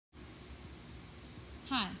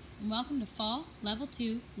Hi, and welcome to Fall Level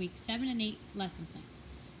 2, Week 7 and 8 lesson plans.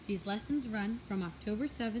 These lessons run from October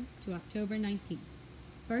 7th to October 19th.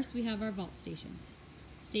 First, we have our vault stations.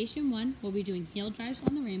 Station 1 will be doing heel drives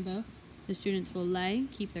on the rainbow. The students will lay,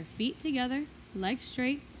 keep their feet together, legs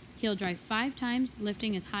straight, heel drive 5 times,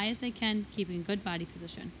 lifting as high as they can, keeping good body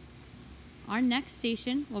position. Our next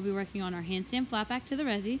station will be working on our handstand flat back to the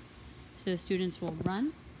resi. So the students will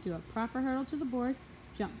run, do a proper hurdle to the board,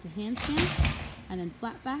 jump to handstand, and then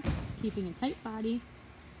flat back, keeping a tight body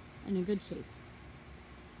and in good shape.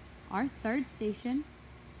 Our third station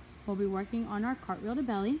will be working on our cartwheel to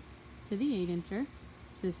belly to the 8-incher.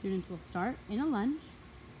 So the students will start in a lunge,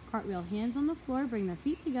 cartwheel hands on the floor, bring their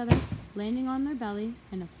feet together, landing on their belly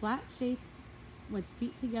in a flat shape with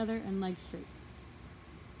feet together and legs straight.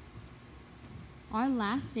 Our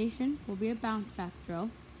last station will be a bounce back drill.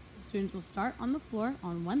 The students will start on the floor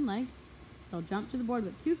on one leg. They'll jump to the board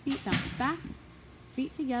with 2 feet, bounce back,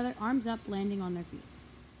 feet together, arms up, landing on their feet.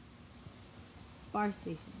 Bar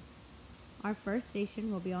stations. Our first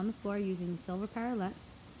station will be on the floor using the silver parallettes.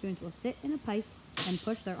 Students will sit in a pike and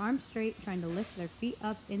push their arms straight, trying to lift their feet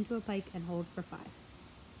up into a pike and hold for 5.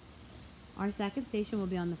 Our second station will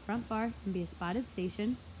be on the front bar and be a spotted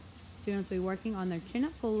station. Students will be working on their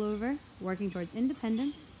chin-up pullover, working towards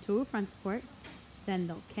independence to a front support. Then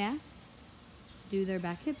they'll cast, do their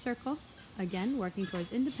back hip circle, again working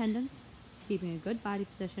towards independence, keeping a good body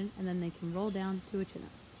position, and then they can roll down to a chin-up,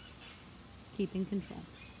 keeping control.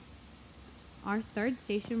 Our third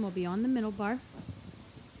station will be on the middle bar.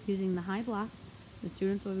 Using the high block, the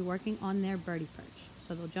students will be working on their birdie perch.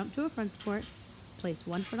 So they'll jump to a front support, place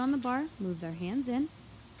one foot on the bar, move their hands in,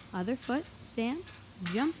 other foot, stand,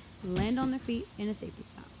 jump, land on their feet in a safety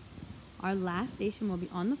stop. Our last station will be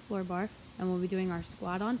on the floor bar, and we'll be doing our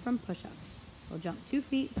squat on from push-up. They'll jump 2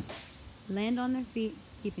 feet, land on their feet,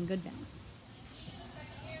 keeping good balance.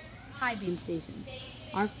 High beam stations.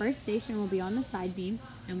 Our first station will be on the side beam,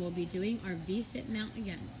 and we'll be doing our V-sit mount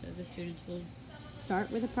again. So the students will start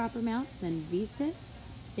with a proper mount, then V-sit,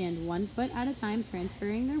 stand 1 foot at a time,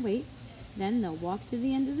 transferring their weight. Then they'll walk to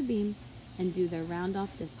the end of the beam and do their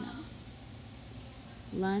round-off dismount.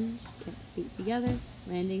 Lunge, kick feet together,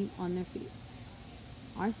 landing on their feet.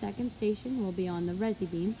 Our second station will be on the resi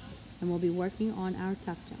beam, and we'll be working on our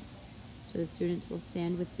tuck jumps. So the students will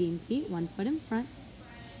stand with beam feet, 1 foot in front,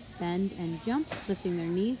 bend and jump, lifting their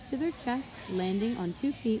knees to their chest, landing on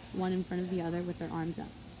 2 feet, one in front of the other with their arms up.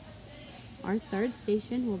 Our third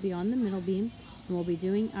station will be on the middle beam, and we'll be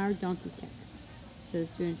doing our donkey kicks. So the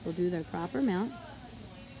students will do their proper mount,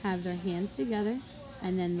 have their hands together,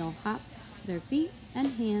 and then they'll hop their feet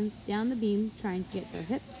and hands down the beam, trying to get their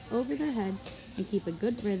hips over their head and keep a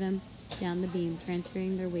good rhythm down the beam,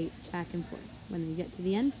 transferring their weight back and forth. When they get to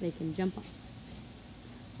the end, they can jump off.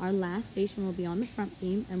 Our last station will be on the front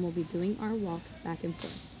beam, and we'll be doing our walks back and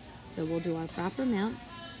forth. So we'll do our proper mount,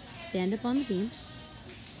 stand up on the beam.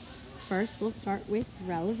 First, we'll start with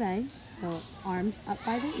releve, so arms up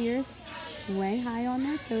by the ears, way high on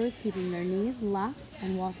their toes, keeping their knees locked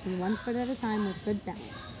and walking 1 foot at a time with good balance.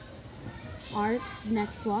 Our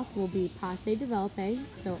next walk will be passe developpe,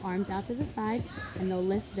 so arms out to the side, and they'll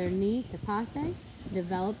lift their knee to passe,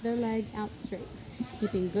 develop their leg out straight,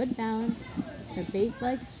 keeping good balance, their base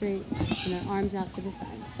leg straight, and their arms out to the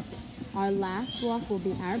side. Our last walk will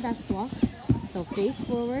be arabesque walks. They'll face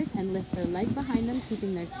forward and lift their leg behind them,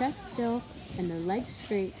 keeping their chest still and their legs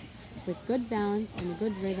straight with good balance and a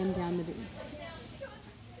good rhythm down the beam.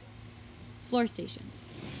 Floor stations.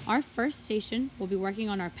 Our first station will be working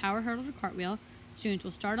on our power hurdle to cartwheel. Students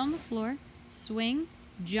will start on the floor, swing,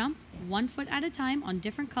 jump 1 foot at a time on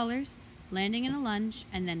different colors, landing in a lunge,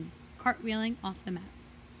 and then cartwheeling off the mat.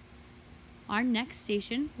 Our next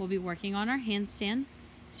station will be working on our handstand.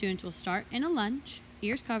 Students will start in a lunge,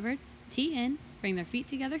 ears covered, tee in, bring their feet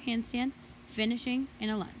together, handstand, finishing in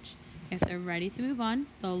a lunge. If they're ready to move on,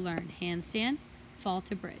 they'll learn handstand, fall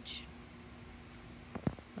to bridge.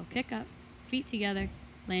 They'll kick up, feet together,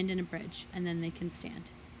 land in a bridge, and then they can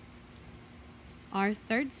stand. Our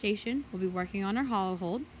third station will be working on our hollow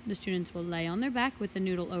hold. The students will lay on their back with the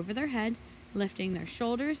noodle over their head, lifting their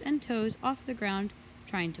shoulders and toes off the ground,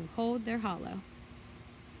 trying to hold their hollow.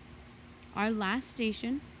 Our last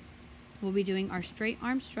station will be doing our straight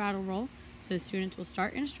arm straddle roll. So the students will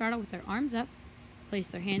start in a straddle with their arms up, place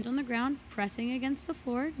their hands on the ground, pressing against the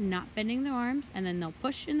floor, not bending their arms, and then they'll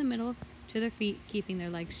push in the middle to their feet, keeping their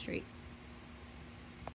legs straight.